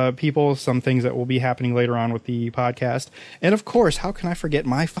people, some things that will be happening later on with the podcast. And of course, how can I forget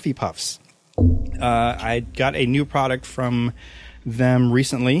my Fluffy Puffs? I got a new product from them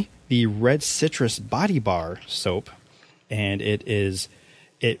recently, the Red Citrus Body Bar Soap. And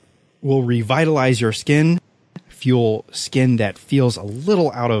it will revitalize your skin, skin that feels a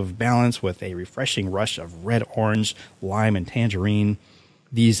little out of balance with a refreshing rush of red, orange, lime, and tangerine.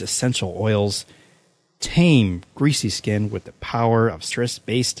 These essential oils tame greasy skin with the power of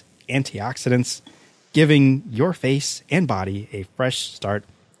stress-based antioxidants, giving your face and body a fresh start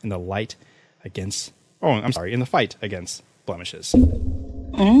in the fight against blemishes.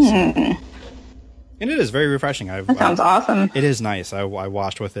 And it is very refreshing. That sounds awesome. It is nice. I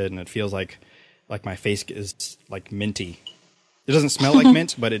washed with it, and it feels like my face is like minty. It doesn't smell like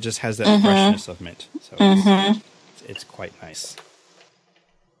mint, but it just has that freshness of mint. So it's quite nice.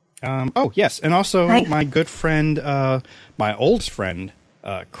 Oh, yes. And also my good friend, my old friend,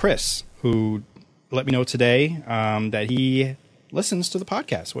 Chris, who let me know today that he listens to the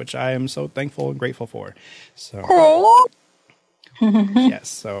podcast, which I am so thankful and grateful for. So, yes.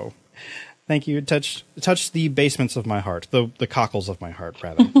 So thank you. Touch the basements of my heart, the cockles of my heart,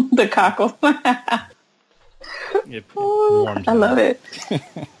 rather. The cockles. It warmed I love it.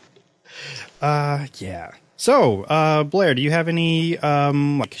 Yeah. So, Blair, do you have any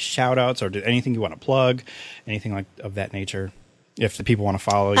like shout outs or anything you want to plug? Anything like of that nature? If the people want to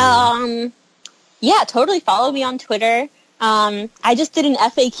follow you. Yeah, totally. Follow me on Twitter. I just did an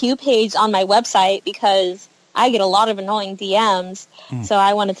FAQ page on my website because I get a lot of annoying DMs. So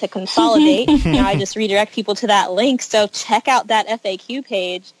I wanted to consolidate. I just redirect people to that link. So check out that FAQ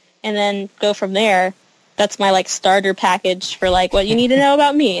page and then go from there. That's my like starter package for like what you need to know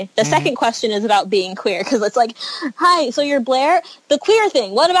about me. The second question is about being queer because it's like, hi, so you're Blair, the queer thing.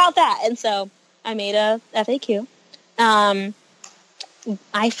 What about that? And so I made a FAQ. I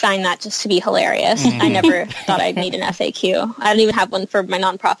find that just to be hilarious. I never thought I'd need an FAQ. I don't even have one for my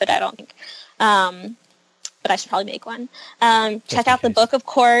nonprofit, I don't think. But I should probably make one. Check out the book, of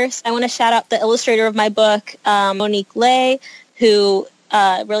course. I want to shout out the illustrator of my book, Monique Lay, who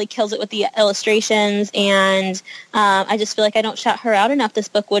really kills it with the illustrations. And I just feel like I don't shout her out enough. This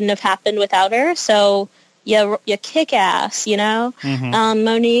book wouldn't have happened without her. So you kick ass,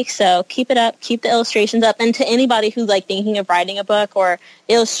 Monique. So keep it up, keep the illustrations up. And to anybody who's like thinking of writing a book or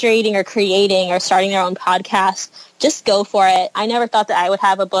illustrating or creating or starting their own podcast, just go for it. I never thought that I would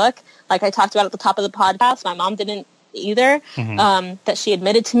have a book. Like I talked about at the top of the podcast, my mom didn't either, that she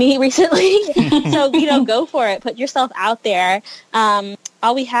admitted to me recently. So, go for it. Put yourself out there.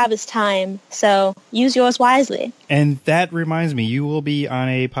 All we have is time. So use yours wisely. And that reminds me, you will be on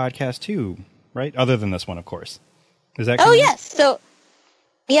a podcast too, right? Other than this one, of course. Is that correct? Yes. So,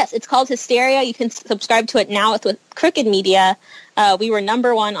 yes, it's called Hysteria. You can subscribe to it now with Crooked Media. We were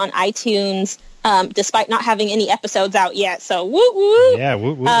 #1 on iTunes, despite not having any episodes out yet. So, woo woo. Yeah,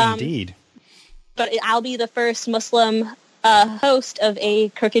 woo woo indeed. But I'll be the first Muslim host of a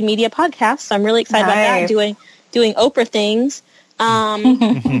Crooked Media podcast. So I'm really excited about that. Doing Oprah things.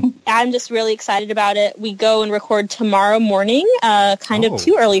 I'm just really excited about it. We go and record tomorrow morning, kind of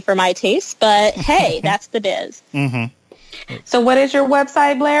too early for my taste, but hey, that's the biz. So what is your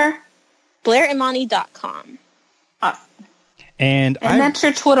website, Blair? BlairImani.com. Awesome. And that's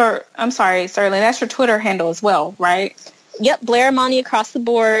your Twitter. I'm sorry, Sterling. That's your Twitter handle as well, right? Yep, Blair Imani across the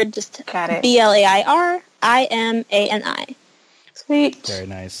board. Just got it. BLAIRIMANI. Sweet. Very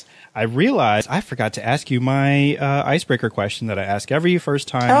nice. I realized I forgot to ask you my icebreaker question that I ask every first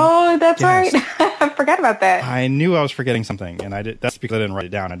time. Oh, that's right. I forgot about that. I knew I was forgetting something, and that's because I didn't write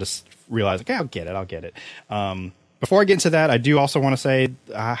it down. I just realized, okay, I'll get it. Before I get into that, I do also want to say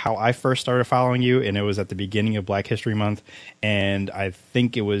how I first started following you, and it was at the beginning of Black History Month, and I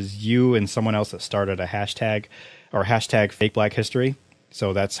think it was you and someone else that started a hashtag fake Black History.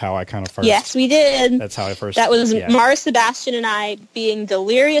 So that's how I kind of first... Yes, we did. That's how I first... That was Mara Sebastian and I being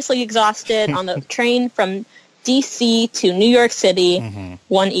deliriously exhausted on the train from D.C. to New York City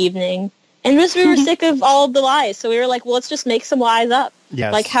one evening. And we were sick of all of the lies. So we were like, well, let's just make some lies up.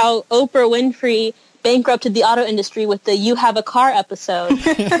 Yes. Like how Oprah Winfrey bankrupted the auto industry with the You Have a Car episode.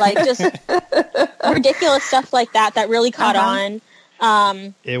 Like just ridiculous stuff like that really caught on.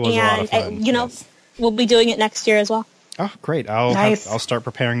 It was a lot of fun. We'll be doing it next year as well. Oh, great. I'll start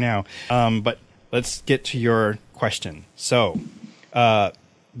preparing now. But let's get to your question. So, Ben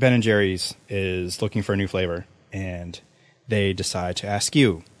 & Jerry's is looking for a new flavor, and they decide to ask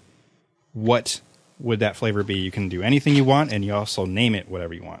you, what would that flavor be? You can do anything you want, and you also name it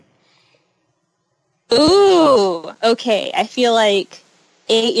whatever you want. Ooh, okay. I feel like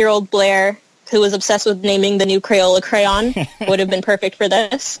 8-year-old Blair, who was obsessed with naming the new Crayola crayon, would have been perfect for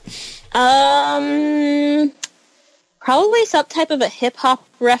this. Probably some type of a hip-hop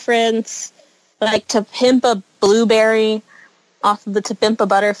reference, like To Pimp a Blueberry off of the To Pimp a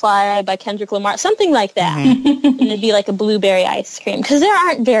Butterfly by Kendrick Lamar, something like that. And it'd be like a blueberry ice cream, because there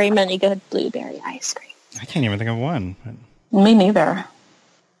aren't very many good blueberry ice creams. I can't even think of one. Me neither.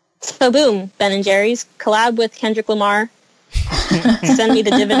 So boom, Ben and Jerry's collab with Kendrick Lamar. Send me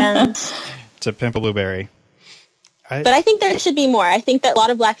the dividends. To Pimp a Blueberry. But I think there should be more. I think that a lot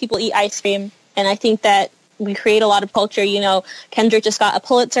of Black people eat ice cream, and I think that we create a lot of culture. You know, Kendrick just got a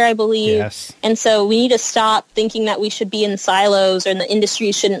Pulitzer, I believe. Yes. And so we need to stop thinking that we should be in silos or the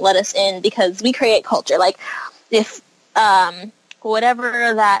industry shouldn't let us in because we create culture. Like if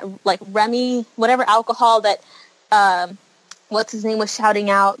whatever that, like Remy, whatever alcohol that, what's his name was shouting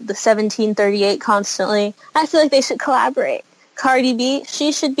out the 1738 constantly, I feel like they should collaborate. Cardi B,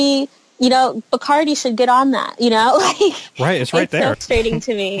 she should be, you know, Bacardi should get on that, you know? Like, right, it's right there. It's so frustrating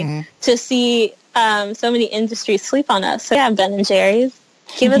to me to see so many industries sleep on us. So yeah, Ben and Jerry's,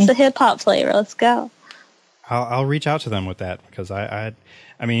 give us a hip hop flavor. Let's go. I'll reach out to them with that because I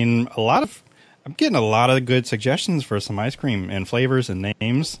mean, I'm getting a lot of good suggestions for some ice cream and flavors and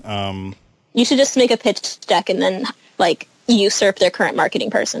names. You should just make a pitch deck and then like usurp their current marketing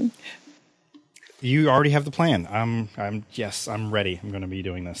person. You already have the plan. I'm ready. I'm going to be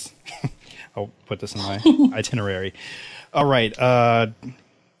doing this. I'll put this in my itinerary. All right.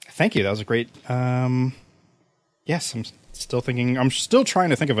 Thank you. That was a great. Yes, I'm still thinking. I'm still trying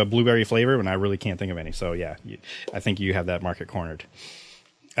to think of a blueberry flavor, and I really can't think of any. So yeah, I think you have that market cornered.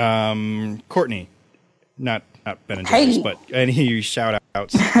 Kortney, not Ben and Jerry's, but any shout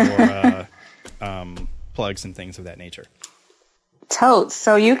outs or plugs and things of that nature. Totes.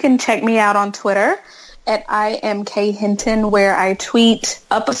 So you can check me out on Twitter at IamKHinton, where I tweet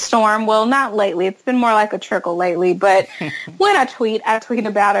up a storm. Well, not lately. It's been more like a trickle lately. But when I tweet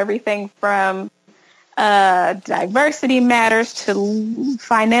about everything from diversity matters to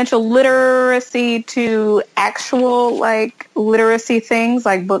financial literacy to actual like literacy things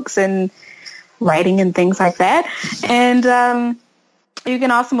like books and writing and things like that. And you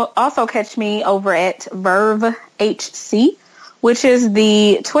can also catch me over at Verve HC, which is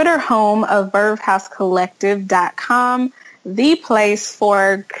the Twitter home of VerveHouseCollective.com, the place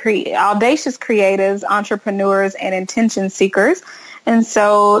for audacious creatives, entrepreneurs, and intention seekers. And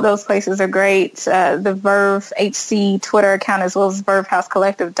so those places are great. The Verve HC Twitter account as well as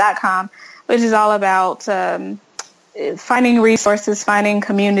VerveHouseCollective.com, which is all about finding resources, finding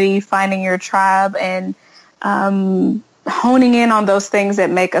community, finding your tribe, and honing in on those things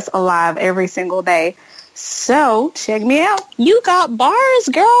that make us alive every single day. So check me out. You got bars,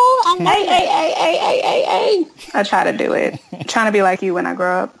 girl. I'm like, hey. I try to do it. I'm trying to be like you when I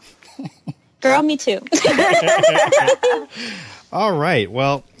grow up. Girl, me too. All right.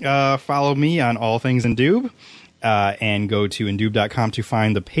 Well, follow me on all things Indoob. And go to Indoob.com to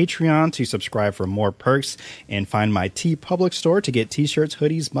find the Patreon to subscribe for more perks and find my TeePublic store to get t-shirts,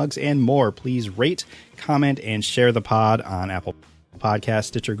 hoodies, mugs, and more. Please rate, comment, and share the pod on Apple Podcast,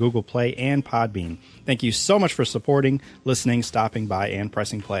 Stitcher, Google Play, and Podbean. Thank you so much for supporting, listening, stopping by, and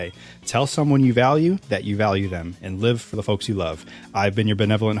pressing play. Tell someone you value that you value them, and live for the folks you love. I've been your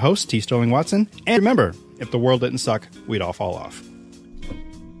benevolent host, T. Sterling Watson, and remember, if the world didn't suck, we'd all fall off.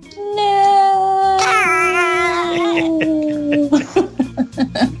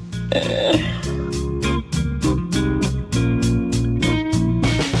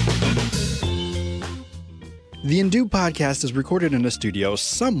 The Indoob Podcast is recorded in a studio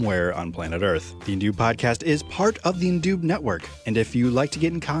somewhere on planet Earth. The Indoob Podcast is part of the Indoob Network, and if you'd like to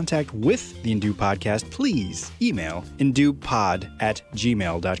get in contact with the Indoob Podcast, please email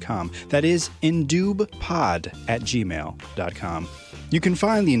indoobpod@gmail.com. That is indoobpod@gmail.com. You can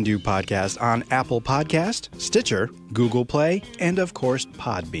find the Indoob Podcast on Apple Podcast, Stitcher, Google Play, and of course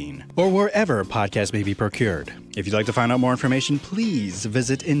Podbean, or wherever podcasts may be procured. If you'd like to find out more information, please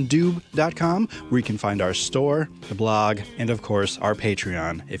visit Indoob.com, where you can find our store, the blog, and of course our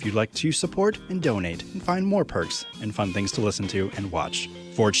Patreon if you'd like to support and donate and find more perks and fun things to listen to and watch.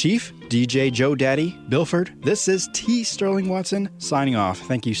 For Chief, DJ Joe Daddy, Bilford, this is T. Sterling Watson signing off.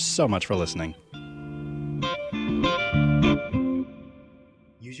 Thank you so much for listening.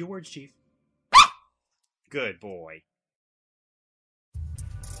 Use your words, Chief. Good boy.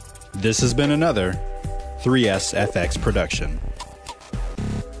 This has been another 3SFX production.